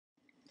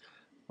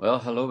Well,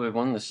 hello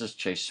everyone, this is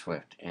Chase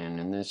Swift, and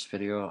in this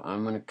video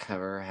I'm going to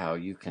cover how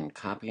you can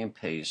copy and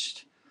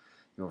paste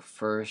your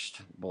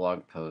first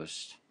blog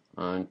post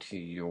onto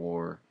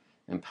your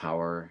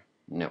Empower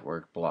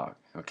Network blog.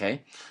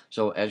 Okay,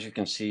 so as you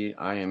can see,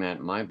 I am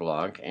at my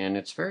blog, and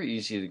it's very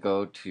easy to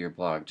go to your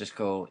blog. Just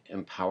go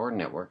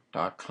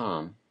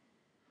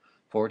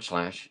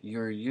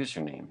empowernetwork.com/your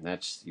username.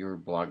 That's your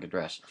blog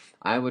address.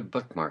 I would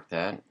bookmark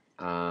that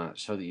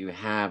so that you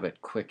have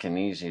it quick and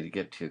easy to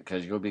get to,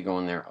 because you'll be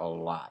going there a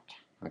lot.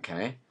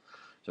 Okay,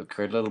 so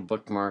create a little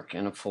bookmark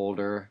in a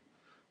folder,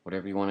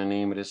 whatever you want to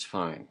name it is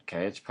fine.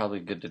 Okay, it's probably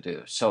good to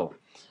do. So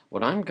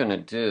what I'm going to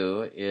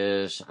do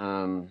is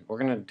we're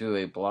going to do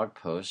a blog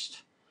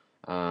post,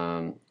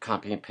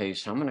 copy and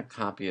paste. I'm going to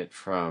copy it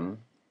from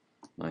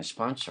my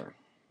sponsor.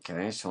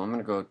 Okay, so I'm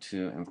going to go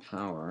to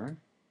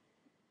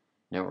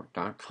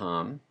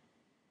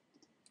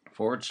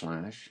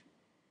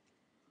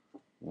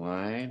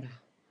empowernetwork.com/wide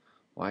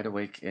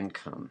awake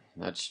income.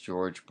 That's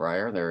George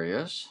Breyer. There he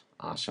is.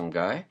 Awesome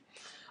guy.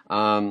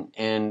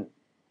 And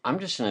I'm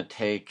just going to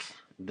take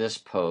this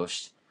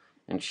post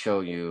and show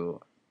you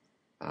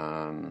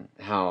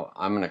how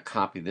I'm going to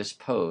copy this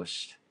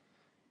post,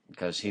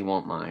 because he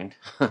won't mind.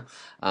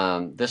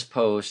 This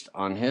post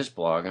on his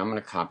blog I'm going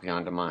to copy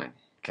onto mine.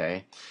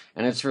 Okay,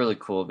 and it's really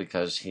cool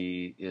because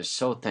he is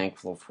so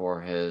thankful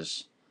for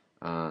his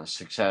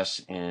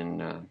success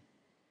in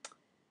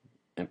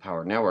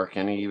Empower Network,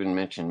 and he even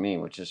mentioned me,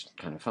 which is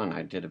kind of fun.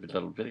 I did a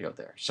little video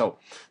there. So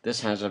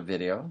this has a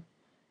video.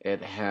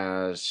 It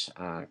has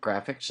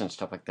graphics and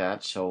stuff like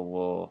that.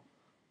 So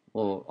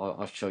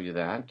I'll show you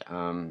that.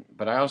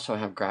 But I also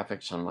have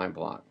graphics on my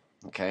blog.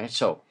 Okay,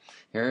 so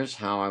here's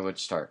how I would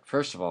start.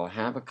 First of all,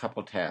 have a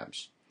couple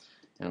tabs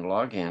and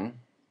log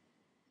in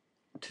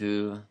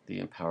to the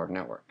Empowered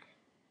Network.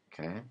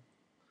 Okay,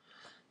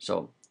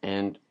 so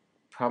and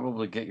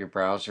probably get your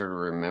browser to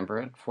remember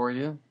it for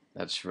you.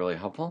 That's really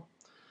helpful.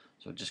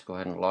 So just go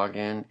ahead and log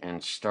in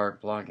and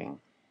start blogging.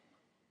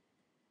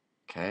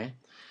 Okay,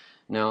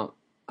 now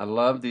I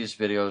love these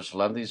videos,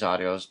 love these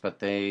audios, but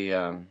they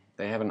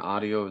have an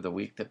audio of the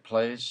week that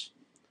plays.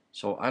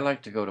 So I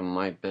like to go to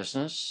My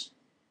Business.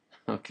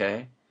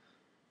 Okay,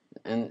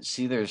 and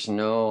see there's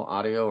no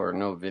audio or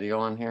no video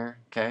on here.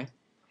 Okay,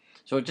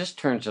 so it just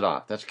turns it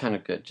off. That's kind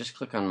of good. Just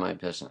click on My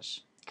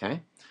Business.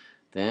 Okay,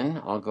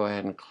 then I'll go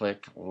ahead and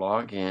click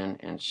Log In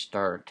and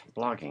Start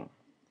Blogging.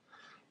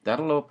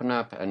 That'll open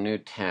up a new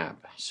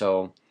tab.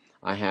 So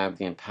I have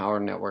the Empower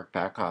Network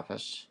back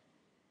office.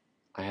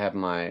 I have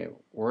my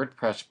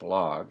WordPress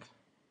blog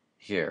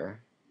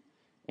here,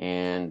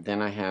 and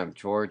then I have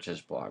George's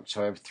blog.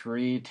 So I have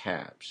 3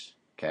 tabs.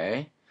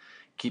 Okay,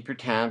 keep your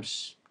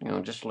tabs,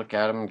 just look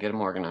at them and get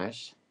them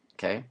organized.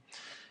 Okay,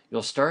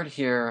 you'll start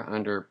here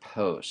under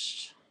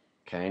Posts.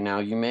 Okay, now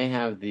you may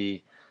have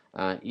the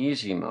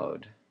easy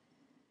mode.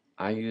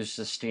 I use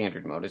the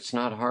standard mode. It's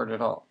not hard at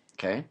all.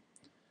 Okay,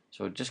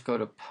 so just go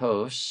to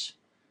Posts.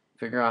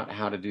 Figure out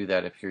how to do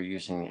that if you're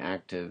using the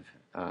active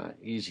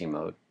easy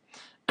mode.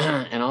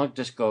 And I'll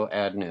just go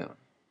Add New.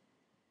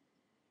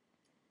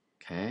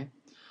 Okay,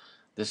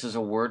 this is a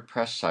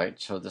WordPress site,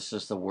 so this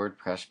is the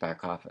WordPress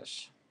back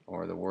office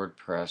or the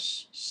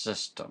WordPress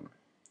system.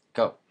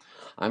 Go.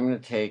 I'm going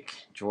to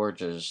take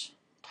George's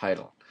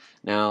title.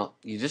 Now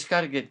you just got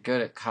to get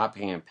good at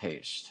copying and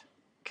paste.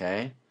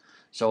 Okay,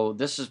 so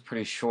this is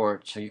pretty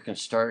short, so you can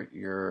start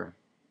your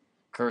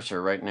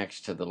cursor right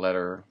next to the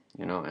letter,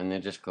 and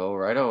then just go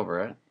right over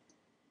it.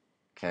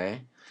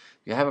 Okay,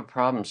 if you have a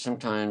problem,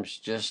 sometimes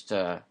just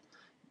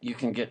you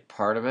can get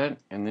part of it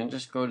and then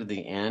just go to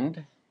the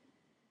end,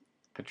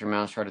 put your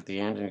mouse right at the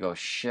end and go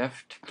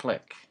shift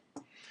click.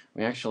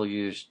 We actually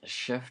use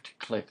shift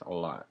click a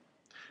lot.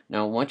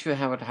 Now once you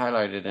have it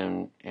highlighted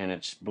and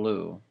it's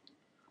blue,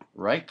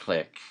 right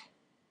click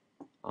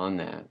on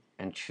that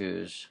and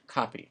choose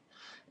copy.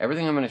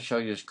 Everything I'm going to show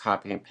you is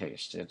copy and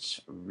paste. It's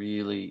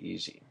really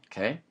easy.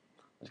 Okay,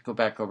 let's go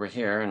back over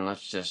here and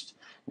let's just,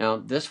 now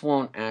this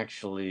won't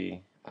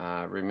actually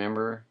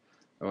remember.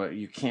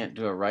 You can't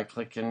do a right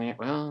click in here.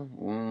 Well,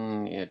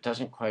 it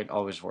doesn't quite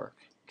always work.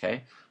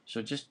 Okay,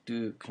 so just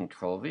do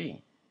Control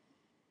V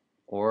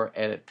or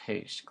Edit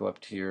Paste. Go up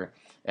to your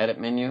Edit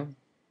menu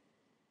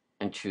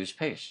and choose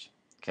Paste.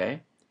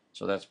 Okay,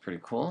 so that's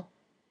pretty cool.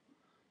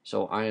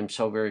 So I am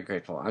so very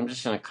grateful. I'm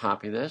just going to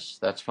copy this.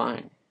 That's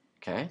fine.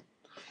 Okay,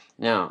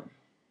 now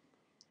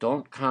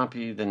don't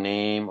copy the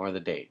name or the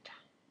date.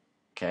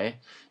 Okay,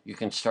 you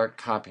can start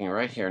copying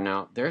right here.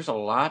 Now there's a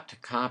lot to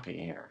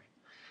copy here.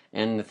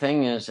 And the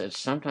thing is, it's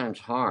sometimes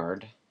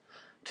hard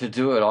to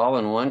do it all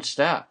in one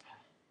step.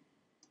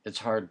 It's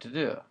hard to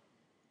do.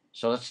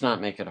 So let's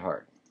not make it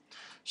hard.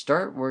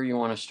 Start where you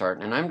want to start.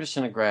 And I'm just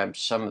going to grab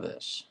some of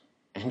this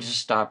and just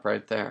stop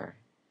right there.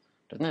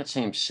 Doesn't that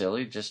seem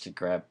silly just to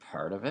grab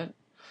part of it?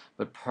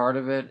 But part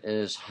of it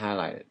is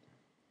highlighted.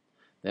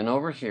 Then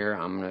over here,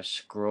 I'm going to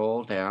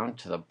scroll down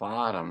to the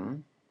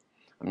bottom.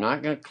 I'm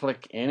not going to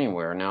click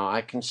anywhere. Now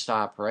I can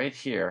stop right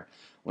here.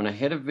 When I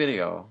hit a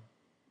video,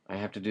 I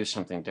have to do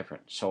something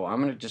different. So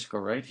I'm going to just go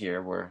right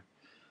here where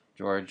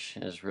George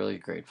is really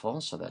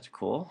grateful, so that's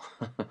cool.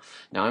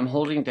 Now I'm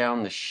holding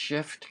down the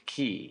Shift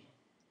key,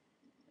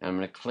 and I'm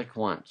going to click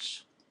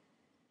once.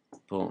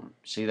 Boom.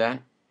 See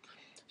that?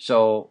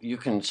 So you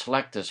can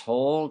select this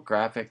whole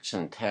graphics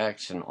and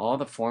text and all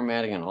the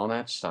formatting and all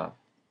that stuff.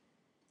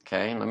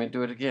 Okay, let me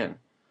do it again.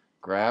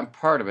 Grab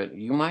part of it.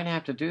 You might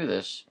have to do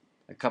this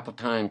a couple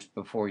times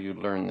before you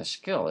learn the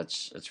skill.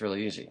 It's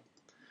really easy.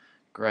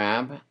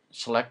 Grab,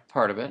 select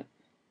part of it.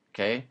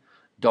 Okay,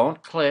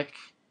 don't click.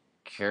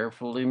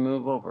 Carefully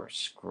move over.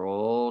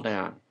 Scroll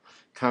down.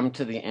 Come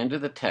to the end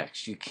of the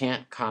text. You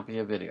can't copy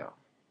a video.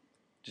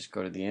 Just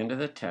go to the end of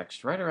the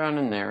text. Right around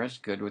in there is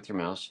good with your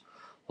mouse.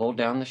 Hold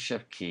down the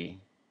Shift key.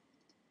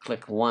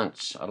 Click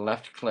once, a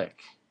left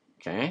click.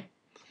 Okay?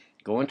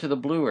 Go into the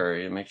blue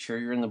area. Make sure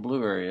you're in the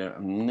blue area.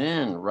 And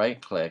then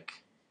right click.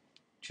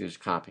 Choose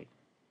copy.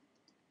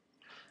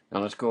 Now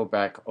let's go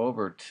back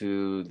over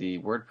to the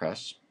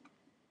WordPress.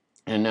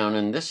 And now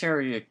in this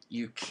area,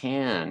 you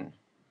can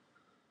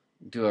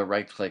do a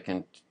right click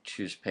and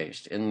choose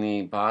paste. In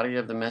the body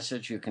of the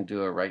message, you can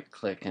do a right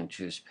click and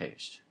choose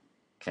paste.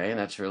 Okay,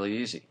 that's really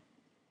easy.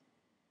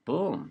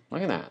 Boom,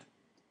 look at that.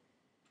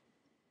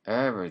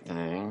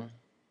 Everything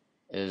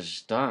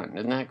is done.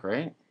 Isn't that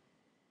great?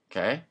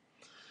 Okay,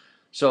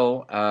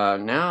 so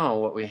now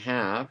what we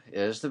have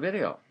is the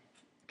video.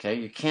 Okay,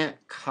 you can't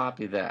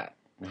copy that.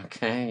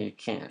 Okay, you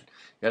can't.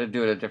 You got to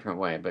do it a different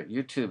way, but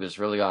YouTube is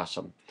really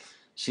awesome.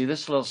 See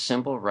this little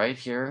symbol right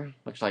here?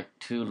 Looks like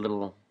two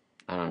little,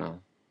 I don't know,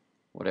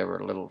 whatever,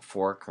 a little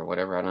fork or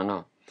whatever, I don't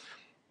know.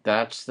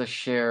 That's the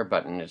share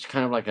button. It's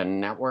kind of like a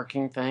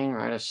networking thing,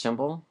 right? A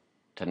symbol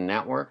to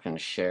network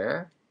and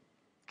share.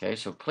 Okay,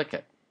 so click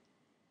it.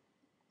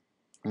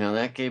 Now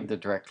that gave the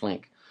direct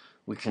link.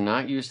 We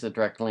cannot use the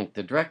direct link.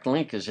 The direct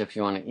link is if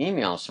you want to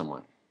email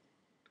someone.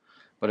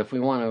 But if we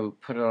want to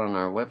put it on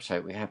our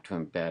website, we have to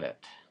embed it.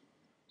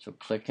 So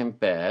click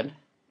embed.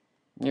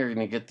 You're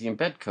going to get the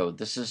embed code.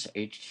 This is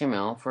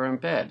HTML for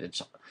embed.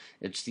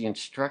 It's the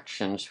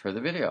instructions for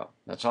the video.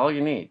 That's all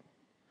you need.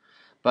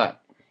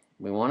 But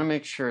we want to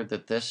make sure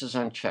that this is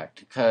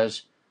unchecked,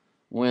 because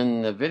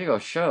when the video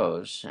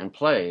shows and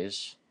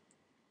plays,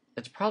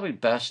 it's probably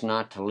best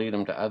not to lead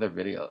them to other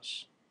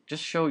videos.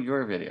 Just show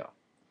your video.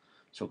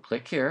 So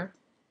click here,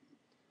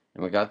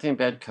 and we got the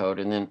embed code,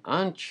 and then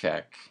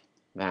uncheck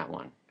that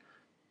one.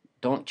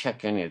 Don't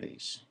check any of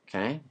these,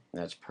 okay?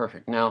 That's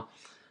perfect. Now,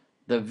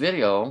 the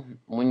video,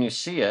 when you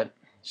see it,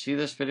 see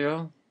this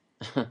video?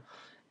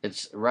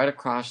 It's right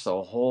across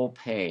the whole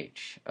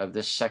page of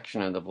this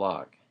section of the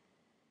blog.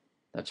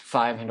 That's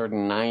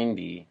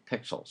 590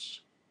 pixels.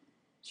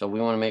 So we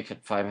want to make it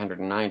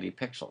 590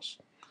 pixels.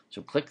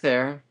 So click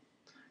there,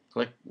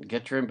 click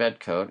get your embed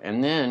code,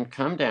 and then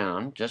come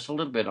down just a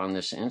little bit on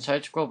this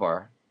inside scroll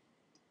bar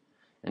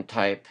and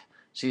type,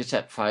 see it's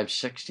at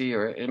 560,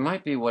 or it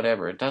might be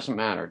whatever, it doesn't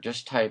matter.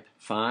 Just type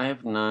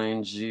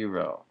 590.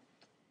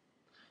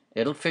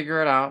 It'll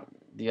figure it out,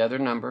 the other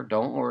number,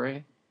 don't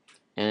worry,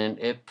 and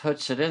it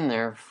puts it in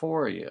there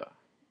for you.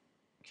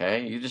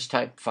 Okay, you just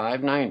type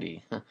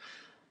 590.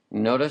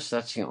 Notice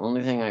that's the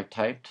only thing I've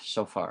typed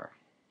so far.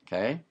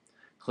 Okay,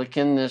 click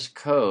in this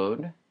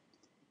code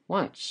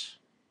once.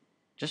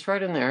 Just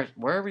right in there,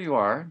 wherever you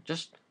are,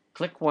 just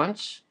click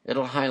once.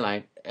 It'll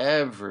highlight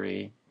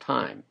every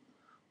time.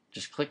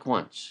 Just click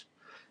once.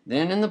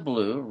 Then in the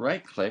blue,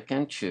 right click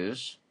and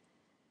choose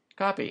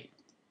copy.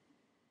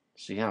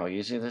 See how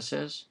easy this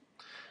is?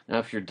 Now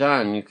if you're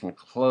done, you can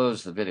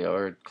close the video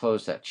or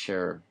close that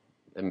share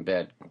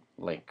embed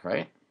link,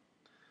 right?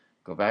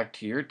 Go back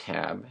to your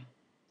tab,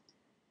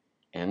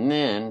 and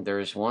then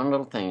there's one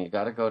little thing. You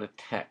got to go to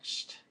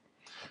text.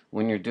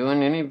 When you're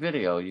doing any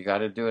video, you got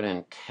to do it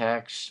in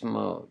text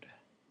mode.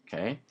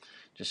 Okay?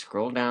 Just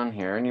scroll down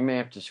here, and you may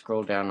have to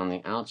scroll down on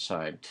the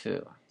outside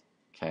too.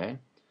 Okay?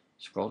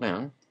 Scroll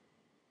down.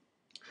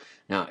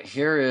 Now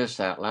here is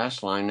that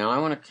last line. Now I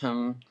want to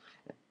come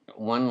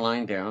one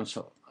line down,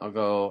 so I'll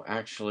go,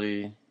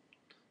 actually,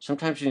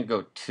 sometimes you can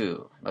go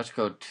 2. Let's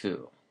go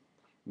 2.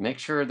 Make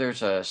sure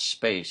there's a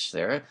space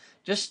there.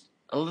 Just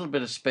a little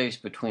bit of space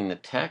between the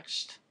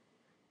text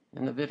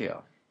and the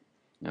video.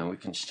 Now we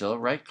can still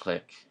right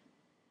click,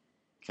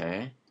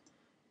 okay,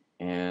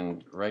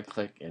 and right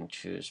click and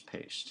choose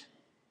paste.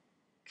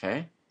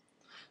 Okay,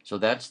 so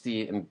that's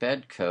the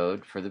embed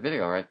code for the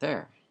video right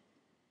there.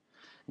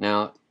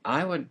 Now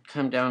I would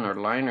come down a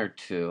line or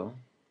two,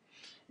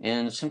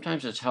 and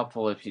sometimes it's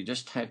helpful if you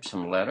just type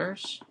some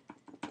letters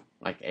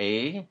like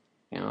A,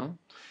 you know,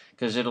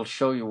 because it'll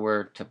show you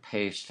where to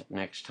paste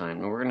next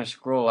time. And we're going to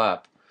scroll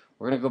up.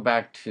 We're going to go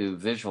back to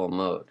visual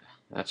mode.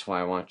 That's why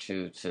I want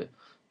you to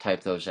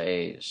type those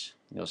A's.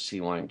 You'll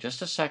see why in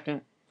just a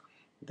second.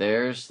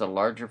 There's the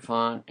larger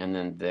font, and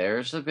then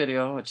there's the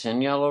video. It's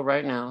in yellow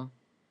right now.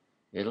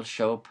 It'll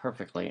show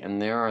perfectly,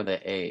 and there are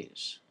the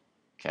A's.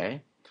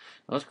 Okay?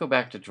 Now let's go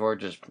back to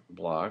George's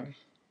blog.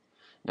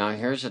 Now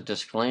here's a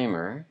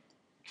disclaimer.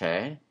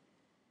 Okay?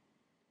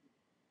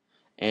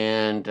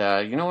 And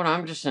you know what?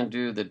 I'm just going to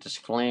do the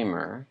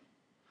disclaimer.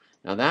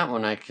 Now that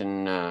one I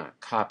can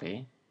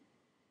copy.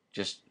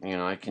 Just,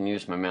 I can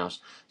use my mouse.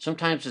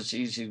 Sometimes it's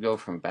easy to go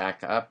from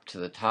back up to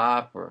the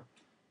top or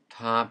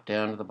top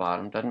down to the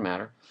bottom. Doesn't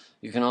matter.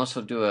 You can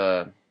also do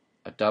a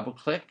double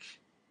click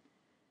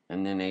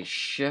and then a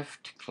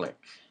shift click.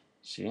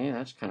 See,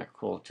 that's kind of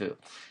cool too.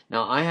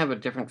 Now I have a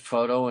different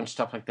photo and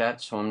stuff like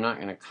that, so I'm not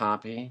going to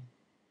copy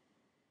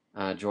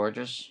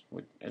George's.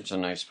 It's a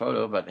nice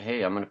photo, but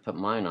hey, I'm going to put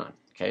mine on.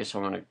 Okay, so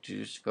I'm going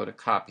to just go to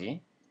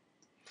copy,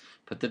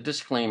 put the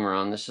disclaimer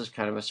on. This is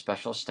kind of a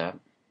special step,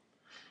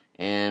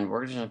 and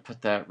we're just going to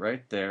put that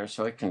right there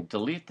so I can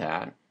delete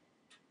that.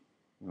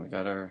 We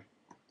got our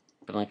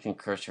blinking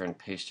cursor and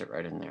paste it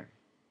right in there.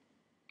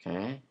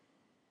 Okay,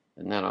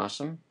 isn't that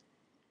awesome?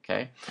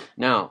 Okay,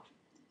 now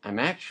I'm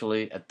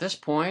actually at this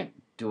point,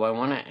 do I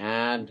want to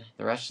add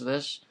the rest of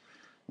this?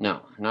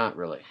 No, not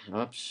really.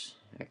 Oops,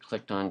 I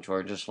clicked on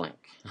George's link.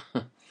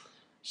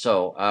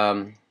 So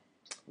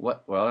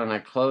and I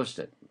closed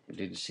it.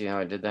 Did you see how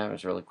I did that? It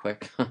was really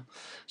quick.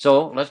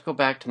 So let's go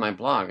back to my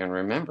blog, and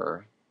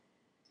remember,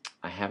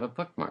 I have it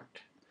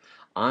bookmarked.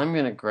 I'm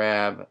going to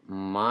grab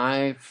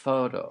my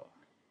photo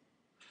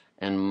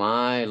and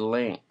my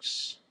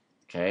links.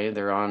 Okay,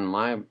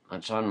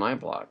 it's on my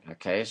blog.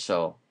 Okay,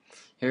 so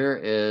here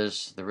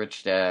is the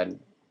Rich Dad,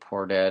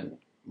 Poor Dad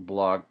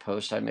blog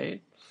post I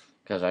made,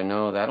 because I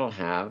know that'll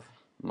have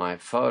my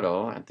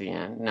photo at the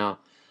end. Now,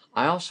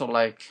 I also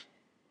like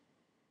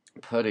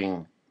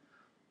putting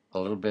a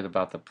little bit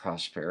about the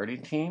Prosperity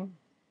Team,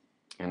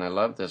 and I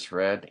love this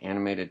red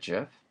animated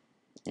GIF.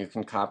 You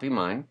can copy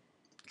mine.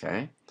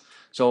 Okay,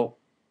 so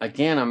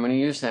again, I'm going to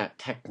use that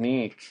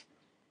technique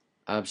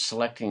of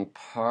selecting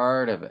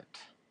part of it,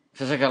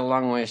 because I got a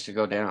long ways to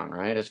go down,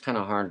 right? It's kind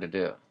of hard to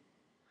do.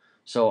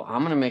 So I'm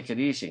going to make it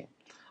easy.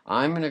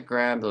 I'm going to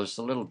grab those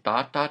little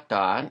dot,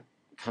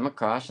 come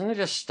across, and then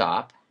just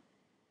stop.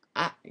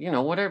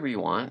 Whatever you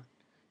want.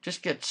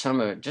 Just get some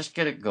of it, just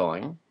get it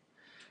going.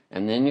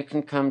 And then you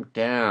can come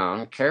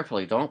down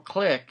carefully. Don't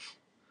click.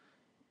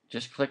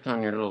 Just click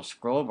on your little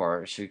scroll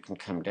bar so you can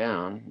come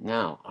down.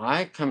 Now,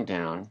 I come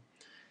down,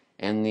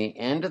 and the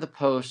end of the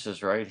post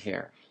is right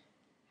here.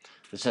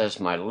 It says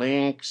my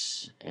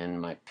links and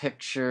my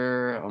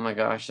picture. Oh my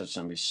gosh, that's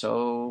going to be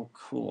so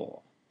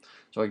cool.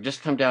 So I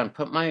just come down and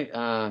put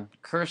my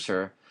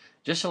cursor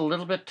just a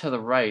little bit to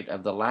the right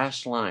of the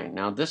last line.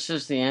 Now this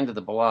is the end of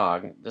the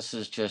blog. This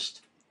is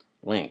just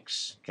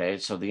links. Okay,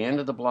 so the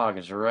end of the blog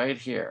is right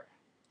here.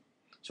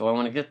 So I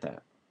want to get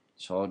that.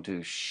 So I'll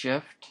do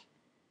shift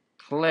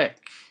click.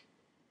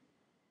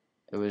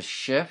 It was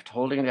shift,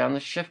 holding down the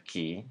shift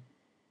key,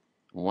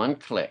 one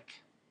click,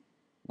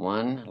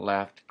 one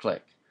left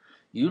click.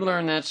 You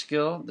learn that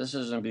skill, this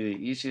is going to be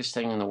the easiest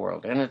thing in the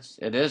world, and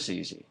it is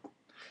easy.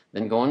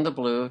 Then go into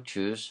blue,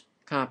 choose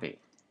copy.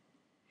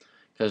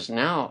 Because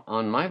now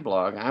on my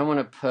blog, I want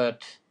to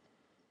put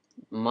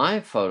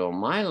my photo,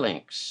 my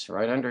links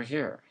right under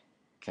here.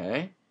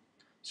 Okay,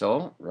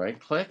 so right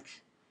click,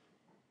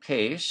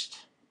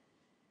 paste,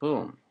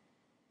 boom.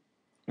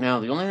 Now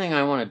the only thing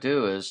I want to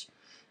do is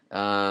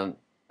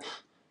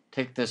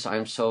take this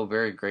I'm so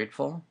very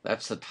grateful.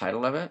 That's the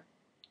title of it.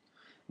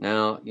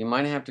 Now you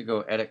might have to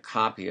go edit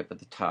copy up at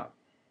the top.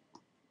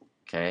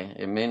 Okay,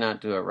 it may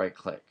not do a right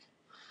click,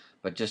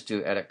 but just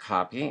do edit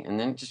copy and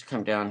then just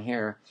come down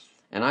here.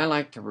 And I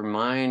like to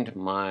remind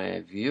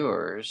my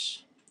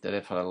viewers that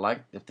if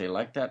they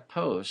like that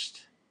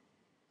post,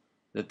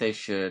 that they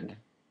should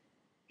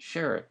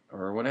share it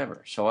or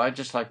whatever. So I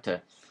just like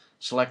to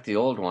select the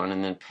old one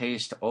and then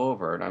paste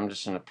over it. I'm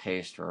just going to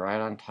paste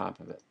right on top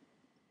of it.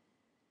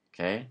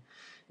 Okay?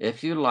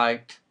 If you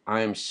liked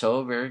I am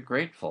so very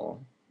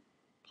grateful,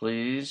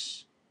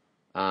 please,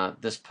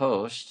 this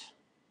post,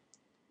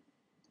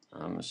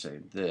 I'm going to say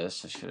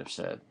this, I should have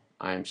said,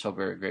 I am so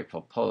very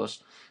grateful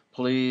post,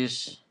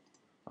 please,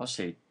 I'll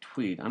say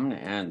tweet. I'm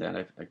going to add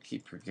that. I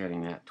keep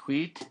forgetting that.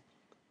 Tweet,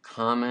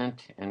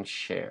 comment, and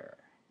share.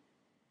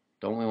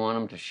 Don't we want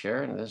them to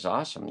share? This is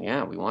awesome.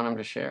 Yeah, we want them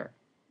to share.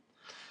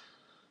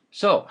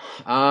 So,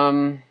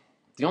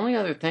 the only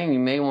other thing you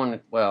may want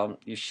to, well,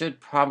 you should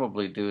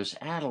probably do is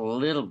add a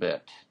little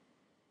bit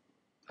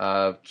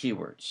of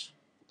keywords.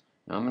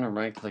 Now I'm going to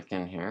right click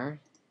in here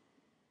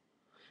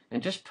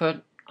and just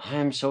put, I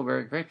am so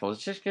very grateful.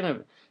 It's just going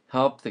to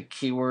help the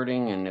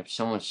keywording and if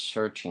someone's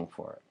searching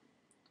for it.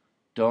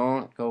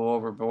 Don't go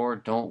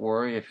overboard. Don't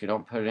worry if you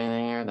don't put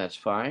anything there, that's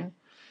fine.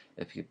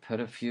 If you put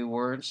a few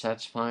words,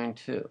 that's fine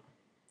too.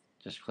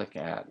 Just click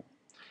add.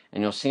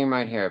 And you'll see them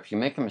right here. If you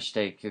make a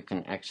mistake, you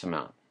can X them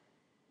out.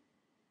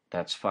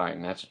 That's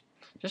fine. That's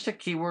just a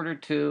keyword or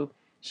two,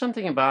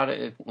 something about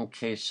it in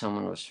case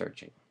someone was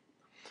searching.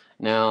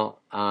 Now,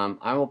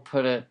 I will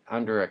put it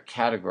under a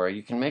category.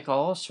 You can make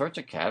all sorts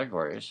of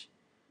categories.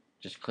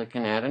 Just click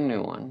and add a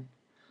new one.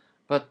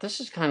 But this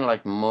is kind of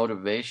like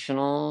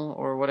motivational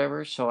or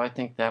whatever, so I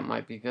think that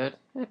might be good.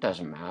 It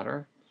doesn't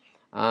matter.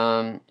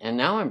 And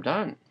now I'm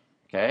done.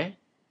 Okay?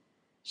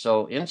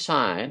 So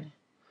inside,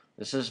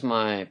 this is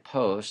my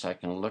post. I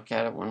can look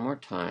at it one more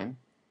time.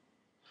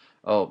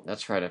 Oh,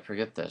 that's right, I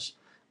forget this.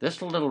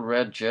 This little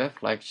red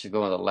GIF likes to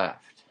go on the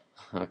left.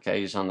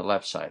 Okay, he's on the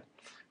left side.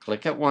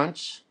 Click it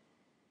once,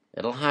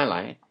 It'll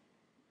highlight,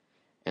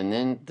 and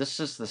then this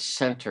is the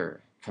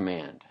center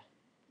command,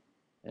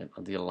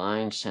 the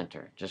align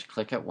center. Just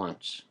click it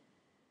once.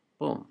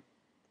 Boom.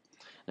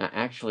 Now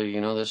actually,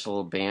 you know, this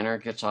little banner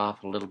gets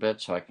off a little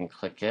bit, so I can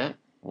click it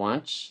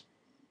once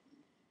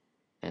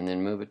and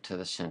then move it to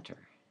the center.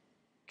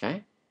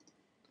 Okay?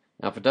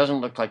 Now if it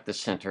doesn't look like the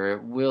center,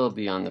 it will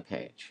be on the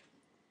page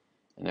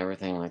and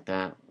everything like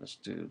that. Let's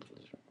do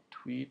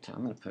tweet.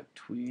 I'm going to put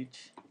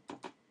tweet.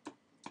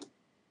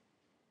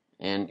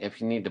 And if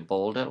you need to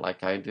bold it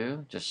like I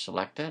do, just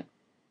select it,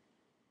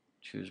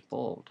 choose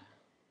bold.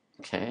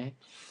 Okay?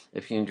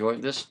 If you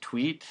enjoyed this,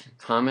 tweet,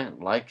 comment,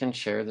 like, and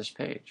share this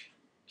page.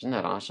 Isn't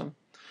that awesome?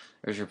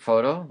 There's your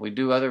photo. We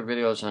do other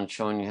videos on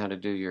showing you how to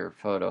do your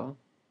photo.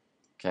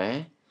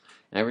 Okay?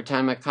 And every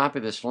time I copy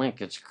this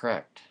link, it's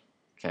correct.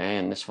 Okay?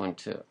 And this one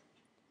too.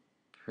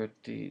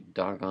 Pretty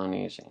doggone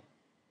easy.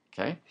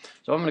 Okay?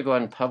 So I'm going to go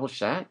ahead and publish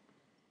that.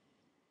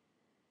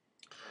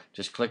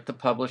 Just click the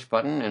publish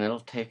button and it'll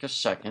take a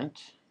second.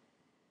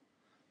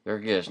 There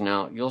it is.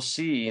 Now you'll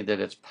see that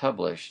it's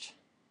published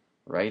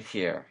right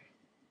here.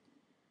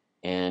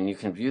 And you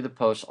can view the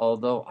post,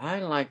 although I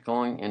like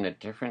going in a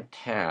different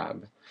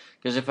tab,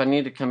 because if I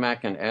need to come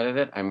back and edit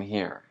it, I'm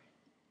here.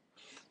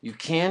 You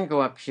can go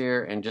up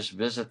here and just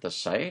visit the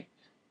site,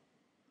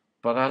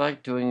 but I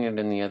like doing it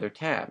in the other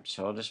tab.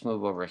 So I'll just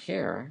move over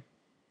here,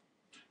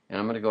 and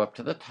I'm going to go up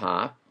to the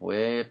top,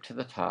 way up to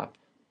the top,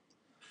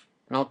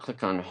 and I'll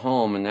click on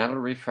home, and that'll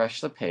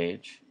refresh the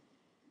page.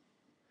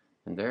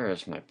 And there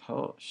is my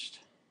post.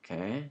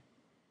 Okay?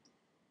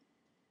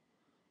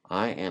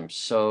 I am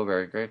so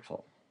very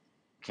grateful.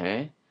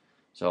 Okay,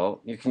 so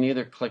you can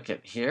either click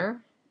it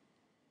here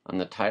on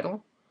the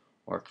title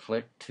or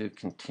click to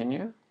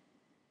continue.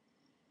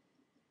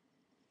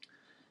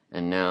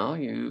 And now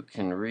you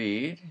can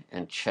read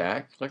and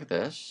check. Look at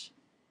this.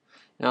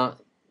 Now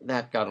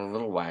that got a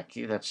little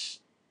wacky.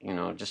 That's, you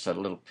know, just a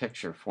little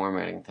picture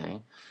formatting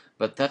thing,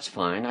 but that's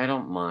fine. I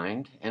don't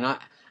mind. And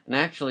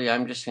actually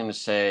I'm just going to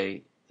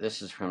say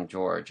this is from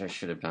George. I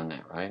should have done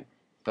that, right?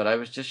 But I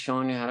was just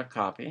showing you how to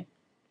copy.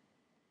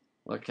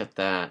 Look at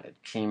that. It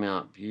came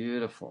out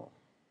beautiful.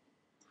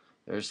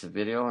 There's the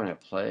video and it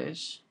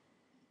plays.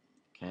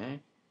 Okay.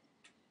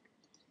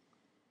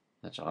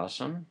 That's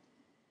awesome.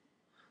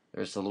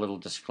 There's the little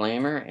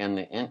disclaimer, and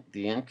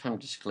the income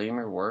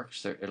disclaimer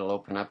works. It'll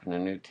open up in a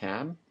new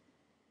tab.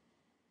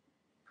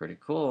 Pretty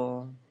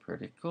cool.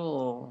 Pretty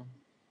cool.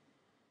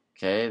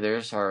 Okay,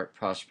 there's our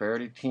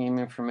prosperity team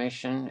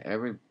information.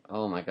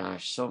 Oh my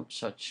gosh,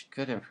 such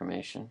good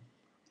information.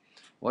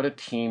 What a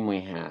team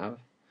we have.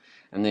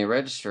 And they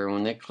register.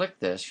 When they click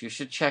this, you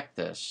should check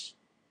this.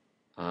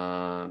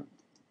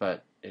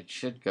 But it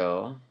should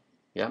go.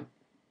 Yep.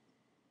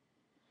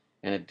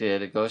 And it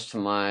did. It goes to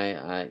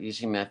my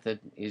Easy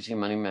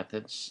Money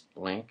Methods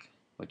link,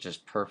 which is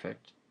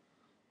perfect.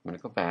 I'm going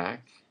to go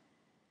back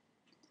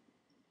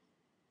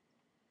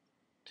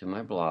to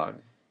my blog.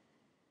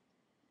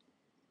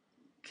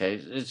 Okay,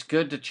 it's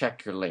good to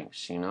check your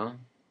links, you know.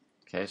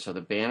 Okay, so the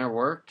banner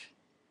worked.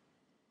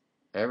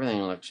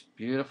 Everything looks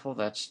beautiful.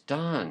 That's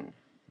done.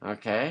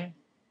 Okay,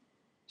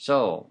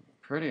 so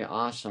pretty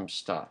awesome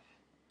stuff.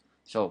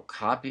 So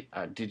copy,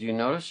 did you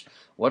notice?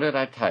 What did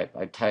I type?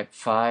 I typed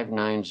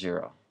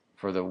 590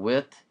 for the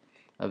width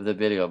of the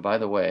video. By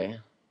the way,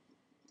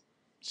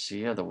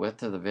 see how the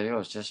width of the video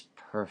is just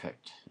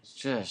perfect. It's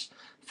just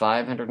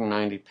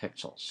 590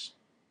 pixels.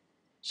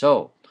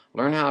 So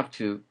learn how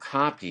to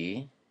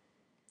copy,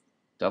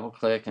 double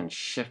click and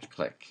shift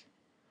click.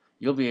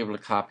 You'll be able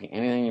to copy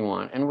anything you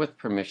want, and with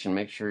permission,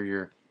 make sure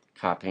you're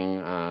copying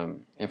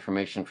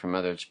information from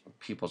other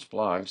people's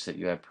blogs that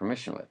you have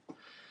permission with.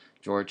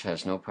 George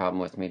has no problem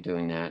with me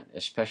doing that,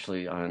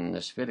 especially on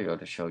this video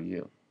to show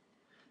you.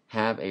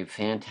 Have a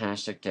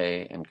fantastic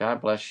day, and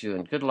God bless you,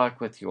 and good luck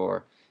with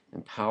your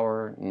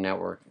Empower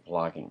Network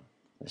blogging.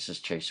 This is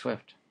Chase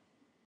Swift.